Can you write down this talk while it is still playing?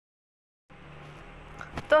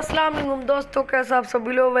तो अस्सलाम वालेकुम दोस्तों, कैसे आप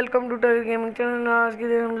सभी लोग। Welcome to Terry gaming channel. आज के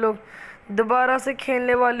दिन हम लोग दोबारा से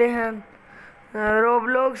खेलने वाले हैं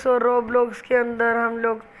रोब्लॉक्स। और रोब्लॉक्स के अंदर हम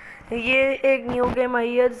लोग ये एक न्यू गेम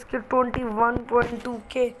आई है जिसके 21.2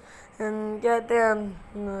 के कहते हैं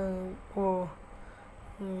वो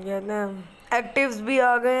कहते हैं एक्टिव्स भी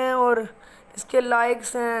आ गए हैं और इसके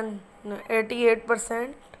लाइक्स हैं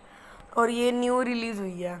 88%। और ये न्यू रिलीज़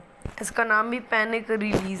हुई है, इसका नाम भी पैनिक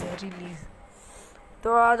रिलीज़ है।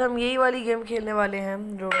 तो आज हम यही वाली गेम खेलने वाले हैं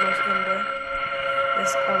रोब्लॉक्स के अंदर।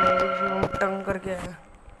 इसका म्यूजिक टंग करके है,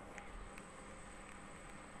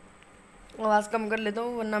 आवाज़ कम कर लेता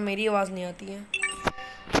हूँ वरना मेरी आवाज़ नहीं आती है।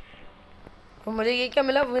 और मुझे ये क्या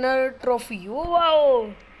मिला, winner trophy. Oh wow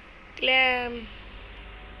clam.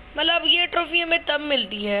 मतलब ये ट्रॉफी हमें तब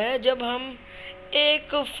मिलती है जब हम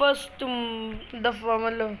एक फर्स्ट दफ़ा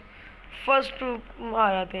मतलब फर्स्ट आ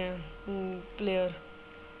जाते हैं प्लेयर।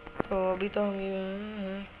 तो अभी तो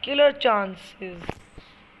हम किलर चांसेस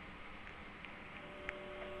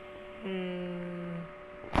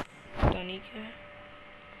पता नहीं क्या है।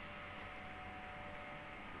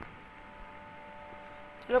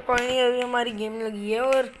 चलो कोई नहीं, अभी हमारी गेम लगी है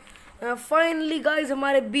और फाइनली गाइस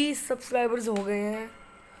हमारे 20 सब्सक्राइबर्स हो गए हैं।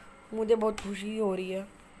 मुझे बहुत खुशी हो रही है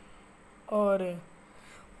और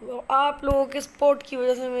आप लोगों के सपोर्ट की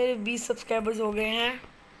वजह से मेरे 20 सब्सक्राइबर्स हो गए हैं।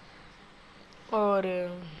 और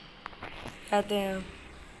कहते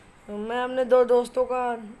हैं मैं अपने दो दोस्तों का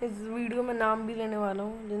इस वीडियो में नाम भी लेने वाला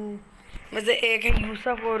हूँ, जिन में से एक है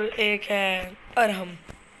यूसुफ और एक है अरहम।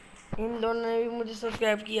 इन दोनों ने भी मुझे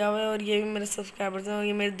सब्सक्राइब किया हुआ है और ये भी मेरे सब्सक्राइबर्स हैं और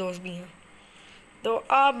ये मेरे दोस्त भी हैं। तो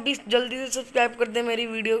आप भी जल्दी से सब्सक्राइब कर दें, मेरी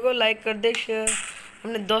वीडियो को लाइक कर दें, शेयर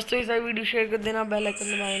अपने दोस्तों के साथ वीडियो शेयर कर देना, बेल आइकन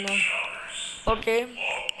दबा देना। ओके,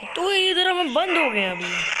 तो इधर हमें बंद हो गए अभी,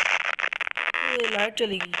 ये लाइट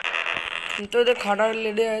चली गई। तो इधर खाना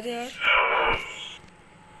लेने आए थे यार।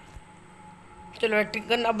 चलो एक्टिंग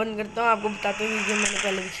करना बंद करता हूँ, आपको बताते हैं कि मैंने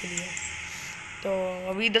पहले भी खेली है। तो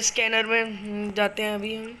अभी इधर स्कैनर में जाते हैं।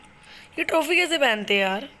 अभी हम ये ट्रॉफी कैसे पहनते हैं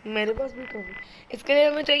यार, मेरे पास भी ट्रॉफी। इसके लिए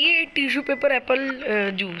हमें चाहिए tissue paper,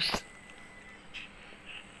 Apple juice.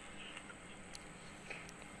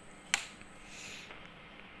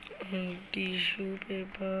 Tissue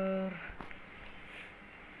paper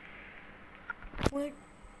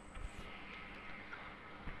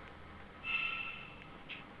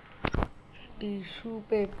tissue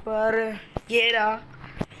paper ये रहा।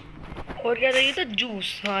 और क्या चाहिए था,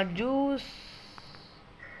 जूस। हाँ जूस।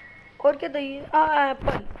 और क्या चाहिए,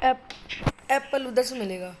 एप्पल। एप्पल उधर से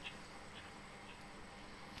मिलेगा।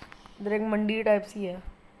 इधर एक मंडी टाइप सी है,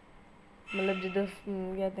 मतलब जिधर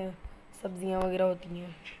कहते हैं सब्जियां वगैरह होती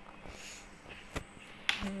हैं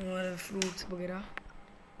और फ्रूट्स वगैरह।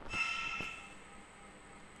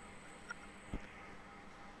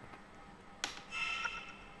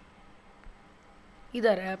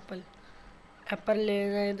 इधर है एप्पल। एप्पल ले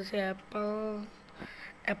रहे हैं इधर से। एप्पल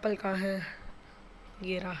एप्पल कहाँ है,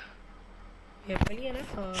 ये रहा। एप्पल ही है ना,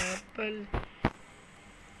 हाँ एप्पल।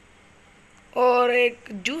 और एक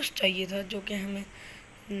जूस चाहिए था जो कि हमें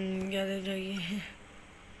क्या चाहिए,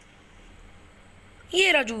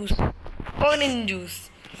 ये रहा जूस, ऑरेंज जूस।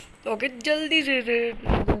 ओके जल्दी से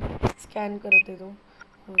स्कैन करते तो।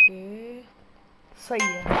 ओके सही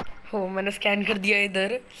है, हो मैंने स्कैन कर दिया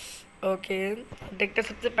इधर। ओके देखते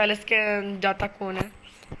सबसे पहले स्कैन जाता कौन है।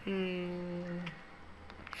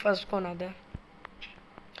 फर्स्ट कौन आता है।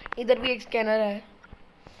 इधर भी एक स्कैनर है,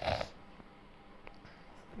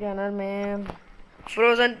 स्कैनर में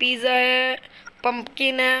फ्रोज़न पिज़्ज़ा है,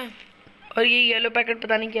 पंपकिन है और ये येलो पैकेट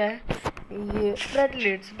पता नहीं क्या है, ये रेड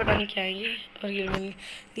लिड्स पता नहीं क्या है ये। और ये मैंने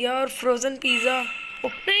दिया और फ्रोज़न पिज़्ज़ा।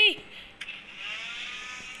 ओह नहीं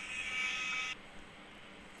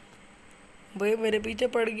भाई मेरे पीछे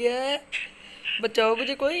पड़ गया है, बचाओ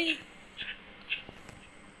मुझे कोई।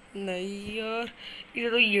 नहीं यार इसे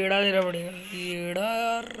तो येड़ा देना पड़ेगा, येड़ा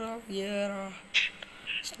यार।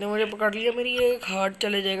 इसने मुझे पकड़ लिया, मेरी एक हार्ट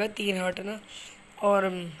चले जाएगा, 3 हार्ट है ना। और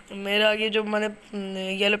मेरा ये जो मैंने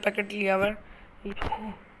येलो पैकेट लिया हुआ है,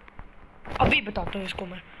 अभी बताता हूँ इसको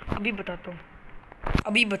मैं, अभी बताता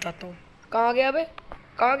हूँ। कहाँ गया बे,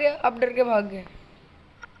 कहाँ गया, अब डर के भाग गया।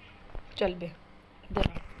 चल बे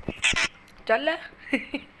इधर चल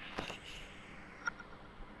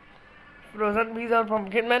फ्रोजन पिज़्ज़ा और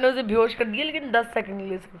पंपकिन मैंने उसे बेहोश कर दिया, लेकिन 10 सेकंड के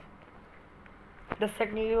लिए, सिर्फ 10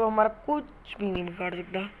 सेकंड के लिए वो हमारा कुछ भी नहीं बिगाड़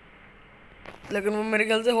सकता। लेकिन वो मेरे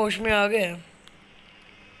ख्याल से होश में आ गया।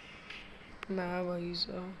 मैं भाई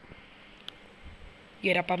साहब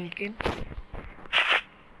ये रहा पंपकिन।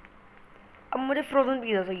 अब मुझे फ्रोज़न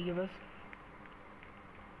पिज़्ज़ा चाहिए बस।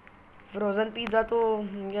 फ्रोज़न पिज़्ज़ा तो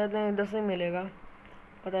कहते हैं इधर से मिलेगा,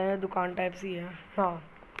 पता है दुकान टाइप सी है। हाँ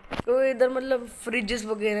तो इधर मतलब फ्रिजेस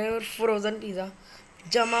वगैरह हैं और फ्रोज़न पिज़्ज़ा,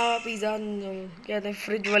 जमा हुआ पिज़्ज़ा कहते हैं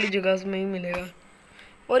फ्रिज वाली जगह में ही मिलेगा।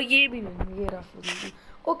 और ये भी नहीं, ये रहा फ्रोज़न।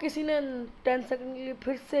 और किसी ने 10 सेकंड के लिए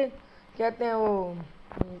फिर से कहते हैं वो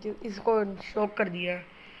इसको शॉक कर दिया।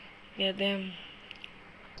 कहते हैं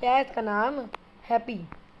क्या है इसका नाम, हैप्पी।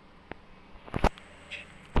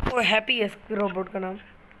 वो हैप्पी है इसके रोबोट का नाम।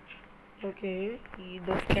 ओके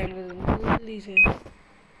इधर स्कैन कर देंगे जल्दी से।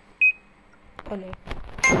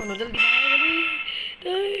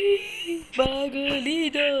 जल्दी भागली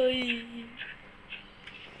जाई।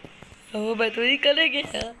 ओ मैं तो ही करे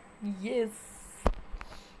गया। यस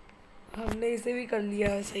हमने इसे भी कर लिया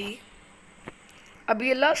है सही। अब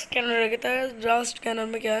ये लास्ट स्कैनर रह गया है। लास्ट स्कैनर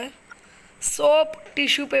में क्या है, सोप,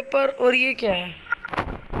 टिश्यू पेपर और ये क्या है,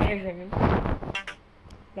 एक सेकंड,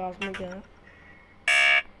 लास्ट में क्या है,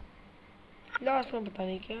 लास्ट में पता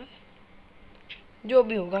नहीं क्या है, जो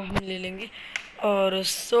भी होगा हम ले लेंगे। और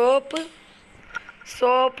सोप,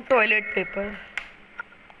 टॉयलेट पेपर,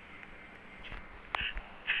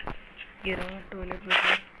 ये रहा टॉयलेट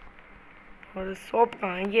पेपर। और सोप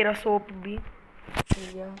कहाँ है, ये रहा सोप भी।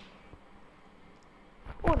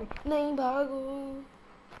 और नहीं भागो।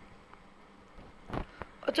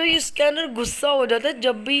 अच्छा ये स्कैनर गुस्सा हो जाता है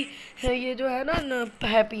जब भी है ये जो है ना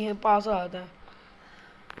हैप्पी है पास आता है।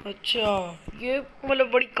 अच्छा ये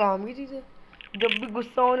मतलब बड़ी काम की चीज़ है, जब भी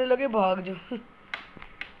गुस्सा होने लगे भाग जाओ।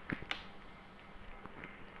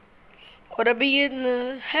 और अभी ये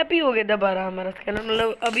हैप्पी हो गया दोबारा हमारा स्कैनर,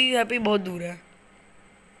 मतलब अभी हैप्पी बहुत दूर है।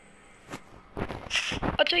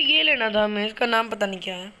 अच्छा ये लेना था हमें, इसका नाम पता नहीं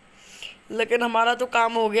क्या है, लेकिन हमारा तो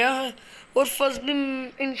काम हो गया है। और फर्स्ट भी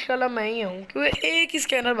इंशाल्लाह मैं ही आऊँ, क्योंकि एक ही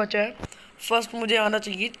स्कैनर बचा है। फर्स्ट मुझे आना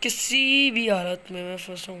चाहिए, किसी भी हालत में मैं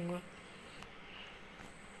फर्स्ट आऊँगा।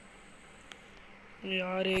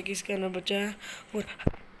 यार एक ही स्कैनर बचा है। और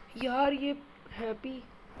यार ये हैप्पी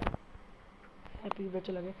पे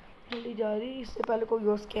चला गया, जल्दी जा रही, इससे पहले कोई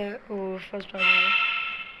और स्कैन फर्स्ट आ जाएगा।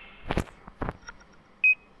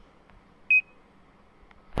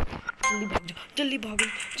 जल्दी भाग जाओ, जल्दी भागो,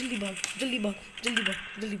 जल्दी भाग, जल्दी भाग, जल्दी भाग,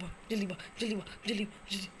 जल्दी भाग, जल्दी भाग, जल्दी भाग, जल्दी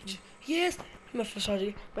जल्दी। यस मैं फर्स्ट आ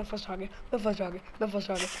गई, मैं फर्स्ट आ गया, मैं फर्स्ट आ गया, मैं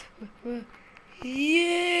फर्स्ट आ गया।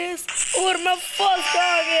 यस और मैं फर्स्ट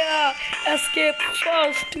आ गया, एस्केप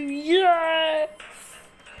फर्स्ट। यस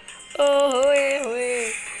ओए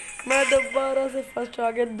होए मैं दोबारा से फर्स्ट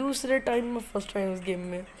आ गया, दूसरे टाइम में फर्स्ट आया उस गेम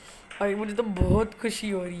में। भाई मुझे तो बहुत खुशी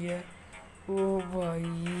हो रही है। ओ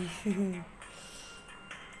भाई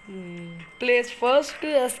place first,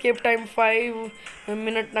 escape time 5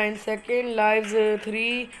 minute 9 second, lives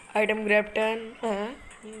 3, item grab 10।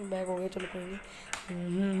 Back हो गया, चलो कोई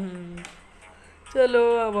नहीं।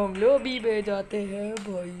 चलो अब हम लोग भी बह जाते हैं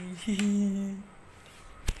भाई।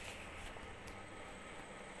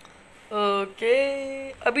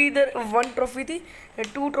 ओके अभी इधर 1 ट्रॉफी थी,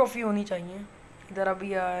 2 ट्रॉफी होनी चाहिए। इधर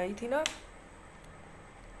अभी आई थी ना,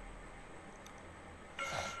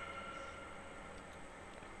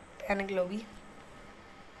 पैनिक लॉबी।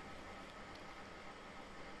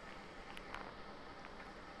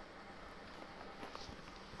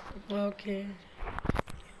 ओके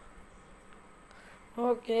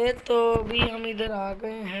ओके तो अभी हम इधर आ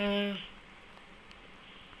गए हैं।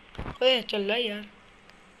 ओए चल रहा है यार,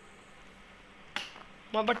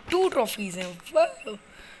 वहाँ पर 2 ट्रॉफीज हैं।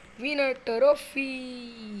 विनर ट्रॉफी,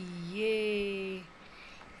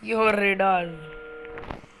 ये हो रेडार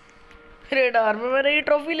में मैंने ये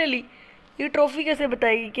ट्रॉफी ले ली। ये ट्रॉफी कैसे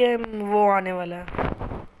बताएगी कि वो आने वाला है,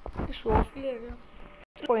 ट्रॉफी ले गया,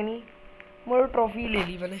 कोई नहीं मैं ट्रॉफी ले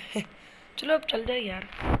ली मैंने। चलो अब चल जाए यार।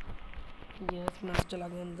 यस मैं चला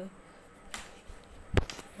गया अंदर।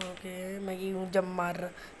 ओके मैं ये हूँ जब मार रहा,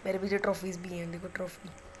 मेरे पीछे ट्रॉफीज भी हैं, देखो ट्रॉफी।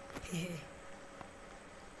 ये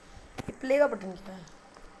प्ले का बटन क्या है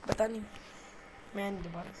पता नहीं, मैंने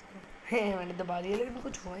दबा दिया। मैंने दबा दिया लेकिन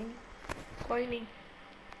कुछ हुआ ही नहीं, कोई नहीं।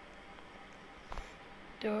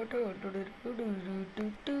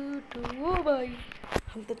 ओ भाई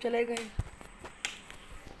हम तो चले गए।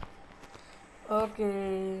 ओके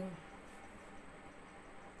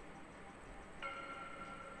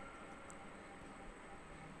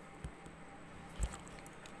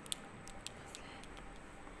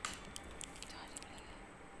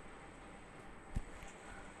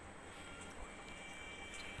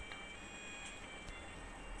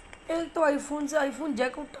एक तो आईफोन से आईफोन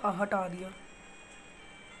जैक हटा दिया।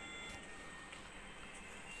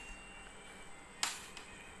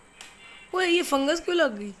 वो ये फंगस क्यों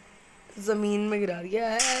लग गई, ज़मीन में गिरा दिया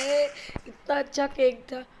है। इतना अच्छा केक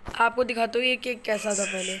था, आपको दिखाता हूँ ये केक कैसा था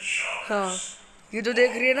पहले। हाँ ये जो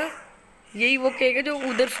देख रही है ना, यही वो केक है जो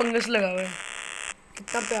उधर फंगस लगा हुआ है।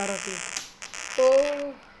 कितना प्यारा केक।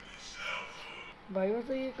 तो भाई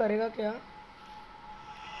वैसे ये करेगा क्या?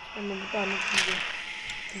 हमें बताना चाहिए।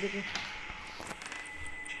 देखो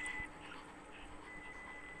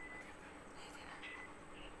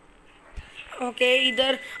ओके,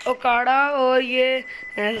 इधर ओकाड़ा और ये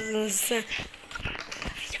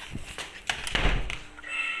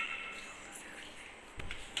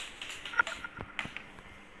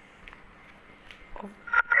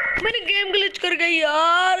मैंने गेम ग्लिच कर गई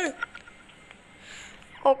यार।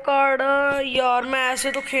 ओकाड़ा यार, मैं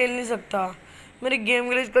ऐसे तो खेल नहीं सकता, मेरी गेम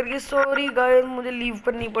ग्लिच कर गई। सॉरी गाइस, मुझे लीव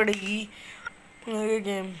करनी पड़ेगी ये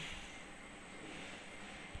गेम।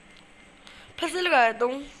 फिर से लगाया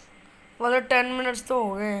तुम, मतलब 10 मिनट्स तो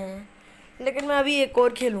हो गए हैं, लेकिन मैं अभी एक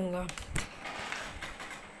और खेलूँगा।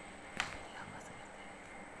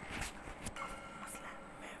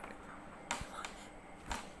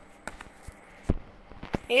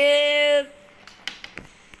 ये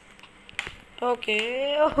ओके,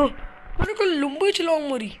 मैंने कोई लंबी चलाऊँ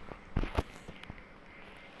मरी।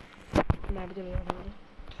 मैं भी चले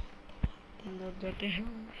जाते हैं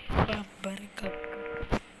बराबर कब।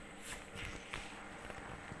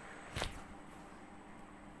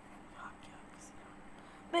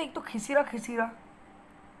 मैं एक तो खिसीरा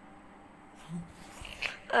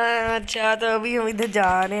अच्छा, तो अभी हम इधर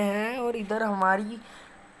जा रहे हैं और इधर हमारी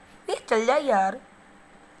ये चल जाए यार।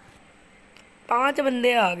 5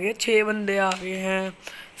 बंदे आ गए, 6 बंदे आ गए हैं,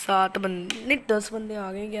 7 बंदे नहीं 10 बंदे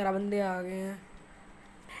आ गए, 11 बंदे आ गए हैं।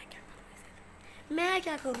 मैं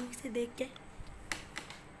क्या करूँ इसे देख के?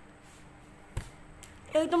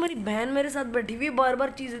 एक तो मेरी बहन मेरे साथ बैठी हुई, बार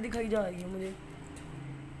बार चीजें दिखाई जा रही है मुझे।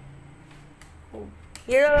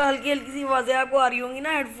 ये हल्की हल्की सी आवाजें आपको आ रही होंगी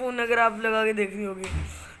ना, हेडफोन अगर आप लगा के देख रही होगी,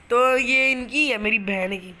 तो ये इनकी है, मेरी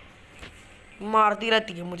बहन की। मारती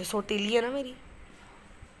रहती है मुझे, सौतीली है ना मेरी।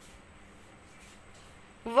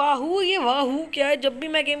 वाहू, ये वाहू क्या है? जब भी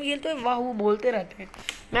मैं गेम खेलता हूँ वाहू बोलते रहते हैं,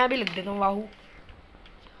 मैं भी लिख देता हूँ वाहू।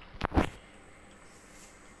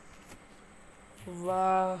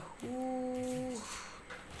 वाहू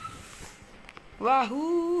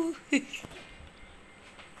वाहू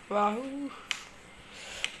वाहू।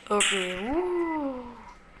 ओके,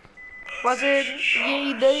 वैसे ये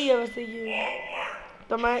इधर ही है वैसे ये,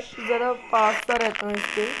 तो मैं ज़रा पास सा रहता हूँ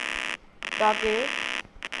इसके, ताकि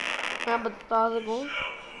मैं बता सकूँ।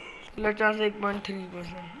 Killer chance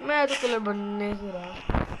 1.3%। मैं तो किलर बनने से रहा।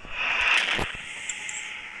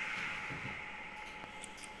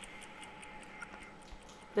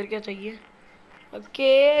 फिर क्या चाहिए?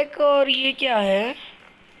 केक, और ये क्या है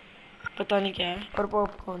पता नहीं क्या है, और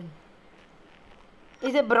पॉपकॉर्न।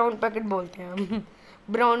 इसे ब्राउन पैकेट बोलते हैं हम।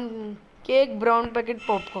 Brown cake, brown packet,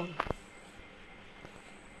 popcorn.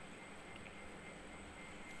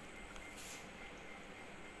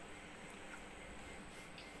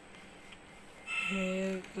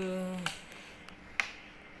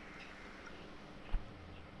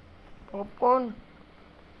 Popcorn,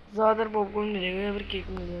 ज़्यादातर पॉपकॉर्न मिलेगा या फिर केक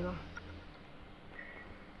मिलेगा।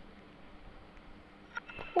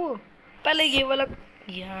 ओ, पहले ये वाला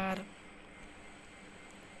यार।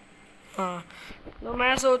 हाँ, तो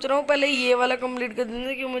मैं सोच रहा हूँ पहले ये वाला कंप्लीट कर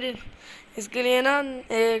देंगे, कि मुझे इसके लिए ना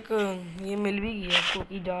एक ये मिल भी गया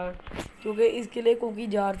कुकी जार, क्योंकि इसके लिए कुकी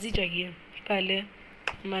जार ही चाहिए पहले।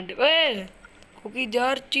 मैं देखो कुकी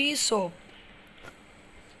जार, चीज़ सोप,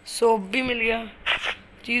 सोप भी मिल गया।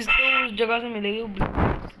 चीज़ तो उस जगह से मिलेगी,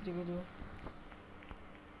 जगह जो।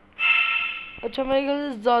 अच्छा, मेरे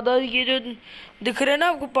ख्याल से ज़्यादा ये जो दिख रहे हैं ना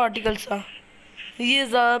आपको पार्टिकल सा, ये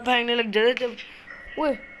ज़्यादा फेंकने लग जाते जब।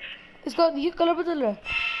 ओए, इसका ये कलर बदल रहा है,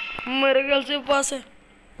 मेरे ख्याल से पास है,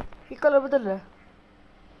 ये कलर बदल रहा है।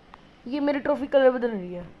 ये मेरी ट्रॉफी कलर बदल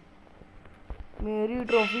रही है, मेरी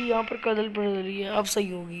ट्रॉफी यहाँ पर कलर बदल रही है। अब सही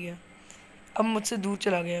हो गई है, अब मुझसे दूर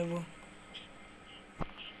चला गया है वो।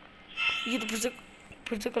 ये तो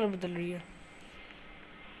फिर से कलर बदल रही है।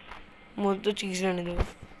 मुझे तो चीज़ रहने दो।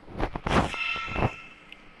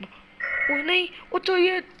 वो नहीं, वो तो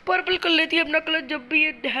ये पर्पल कर लेती है अपना कलर जब भी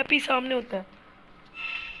ये हैप्पी सामने होता है।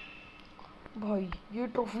 भाई ये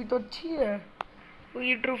ट्रॉफी तो अच्छी है, तो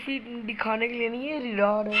ये ट्रॉफी दिखाने के लिए नहीं है,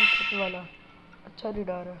 रिडार है सच वाला, अच्छा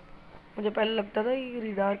रिडार है। मुझे पहले लगता था ये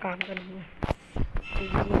रिडार काम का नहीं है।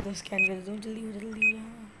 तो ये तो स्कैन कर दूँ जल्दी।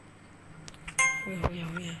 हो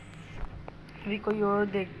गया। अभी कोई और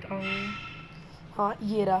देखता हूँ। हाँ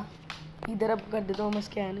ये रहा, इधर अब कर देता हूँ मैं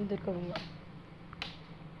स्कैन, इधर करूँगा।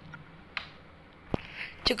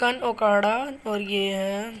 चिकन ओकाड़ा, और ये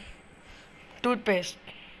है टूथपेस्ट,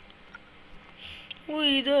 वो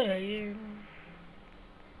इधर है ये।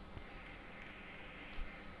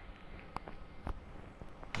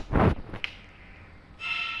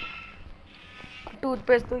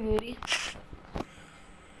 टूथपेस्ट तो ये रही।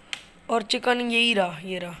 और चिकन यही रहा,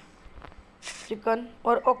 ये रहा चिकन।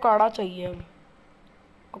 और ओकाड़ा चाहिए अब,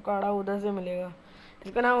 ओकाड़ा उधर से मिलेगा।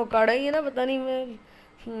 इसका नाम ओकाड़ा ही है ना, पता नहीं, मैं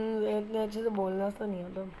इतने अच्छे से बोलना तो नहीं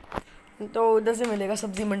आता। तो उधर से मिलेगा,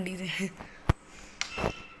 सब्जी मंडी से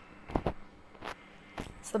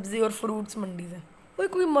सब्जी और फ्रूट्स मंडी से। ओए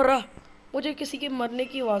कोई मरा, मुझे किसी के मरने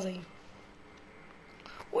की आवाज़ आई।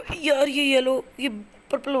 ओ यार ये येलो, ये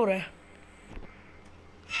पर्पल हो रहा है।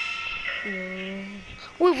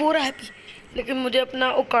 वो हो रहा है हैप्पी, लेकिन मुझे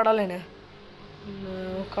अपना ओकाड़ा लेना है।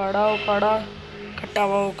 ओकाड़ा, ओकाड़ा, खट्टा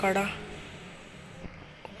हुआ ओकाड़ा,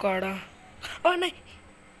 ओकाड़ा। और नहीं,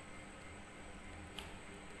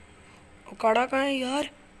 ओकाड़ा कहाँ है यार?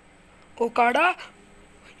 ओकाड़ा,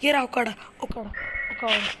 ये रहा ओकाड़ा, ओकाड़ा,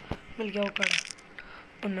 ओकाड़ा मिल गया ओकाड़ा।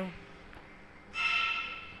 ओह नो,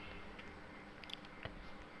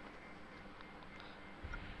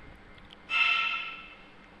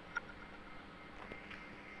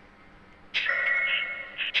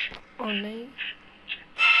 और नहीं,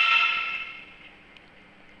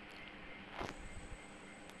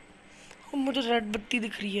 मुझे रेड बत्ती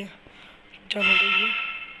दिख रही है, जाना चाहिए।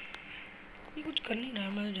 ये कुछ कर नहीं रहा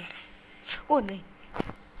है, मैं जा रहा हूँ। ओ नहीं,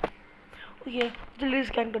 ओ ये जल्दी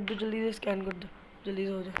स्कैन कर दो, जल्दी से स्कैन कर दो, जल्दी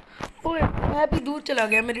से हो जाए। ओए मैं भी दूर चला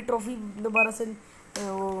गया, मेरी ट्रॉफी दोबारा से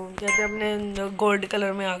वो कहते हैं अपने गोल्ड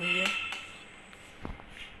कलर में आ गई है।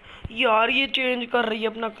 यार ये चेंज कर रही है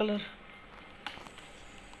अपना कलर।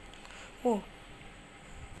 ओ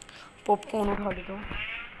पॉपकॉर्न उठा लेता हूँ,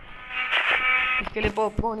 इसके लिए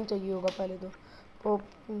पॉपकॉर्न ही चाहिए होगा पहले तो। पॉप,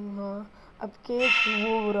 हाँ अब केक,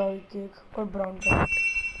 वो रहा केक और ब्राउन कैरेट।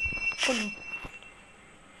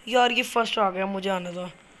 यार ये फर्स्ट आ गया, मुझे आना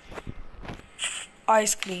था।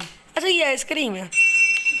 आइसक्रीम, अच्छा ये आइसक्रीम है।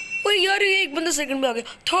 ओए यार ये एक बंदा सेकंड में आ गया,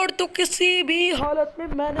 थर्ड तो किसी भी हालत में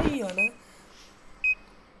मैंने ही आना है।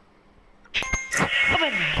 अबे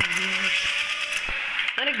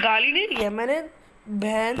मैंने गाली नहीं दी है, मैंने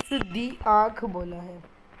भैंस दी आँख बोला है,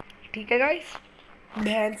 ठीक है गाइस,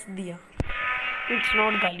 भैंस दिया, इट्स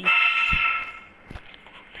नॉट गाली।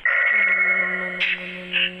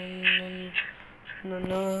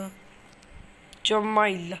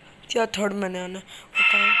 चमाइला क्या थर्ड मैंने आना।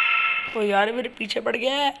 ओ यार मेरे पीछे पड़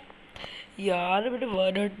गया है यार, मेरे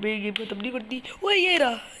वर्ड हट पे ये तब नहीं करती। वो ये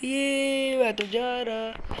रहा, ये मैं तो जा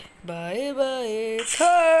रहा, बाय बाय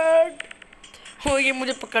थर्ड। हो ये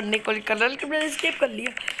मुझे पकड़ने को कर रहा, लेकिन मैंने स्केप कर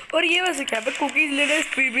लिया। और ये वैसे क्या, मैं कुकीज़ लेने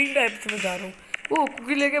स्ट्रीमिंग टाइप से मैं जा रहा हूँ। वो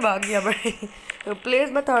कुकी लेके भाग गया मैं। प्लेस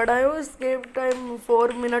में थर्ड आया हूँ, स्केप टाइम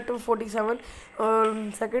 4 मिनट 47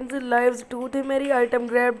 और सेकंड से लाइव्स 2 थे मेरी। आइटम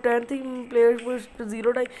ग्रैब 10 थी, player push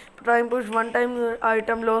 0 time, time push 1 time,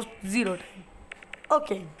 item loss 0 time.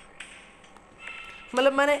 Okay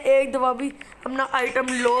मतलब मैंने एक दफ़ा भी अपना आइटम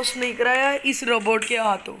लॉस नहीं कराया इस रोबोट के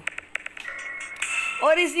हाथों।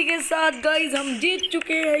 और इसी के साथ गाइस हम जीत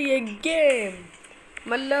चुके हैं ये गेम,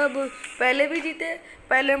 मतलब पहले भी जीते,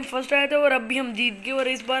 पहले हम फर्स्ट आए थे और अब भी हम जीत गए और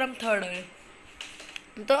इस बार हम थर्ड आए।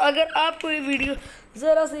 तो अगर आपको ये वीडियो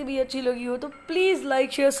ज़रा सी भी अच्छी लगी हो तो प्लीज़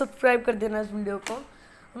लाइक शेयर सब्सक्राइब कर देना इस वीडियो को,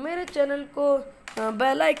 मेरे चैनल को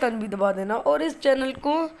बेल आइकन भी दबा देना और इस चैनल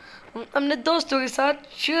को अपने दोस्तों के साथ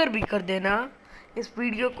शेयर भी कर देना इस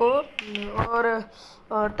वीडियो को। और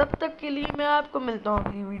तब तक के लिए मैं आपको मिलता हूँ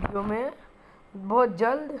अगली वीडियो में बहुत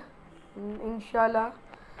जल्द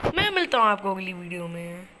इंशाल्लाह। मैं मिलता हूँ आपको अगली वीडियो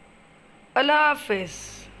में, अल्लाह हाफिज़।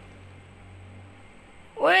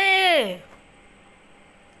 ओए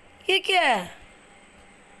ये क्या है,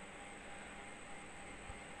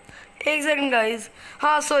 एक सेकंड गाइस,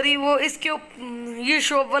 हाँ सॉरी, वो इसके ये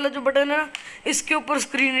शॉप वाला जो बटन है ना, इसके ऊपर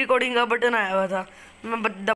स्क्रीन रिकॉर्डिंग का बटन आया हुआ था, मैं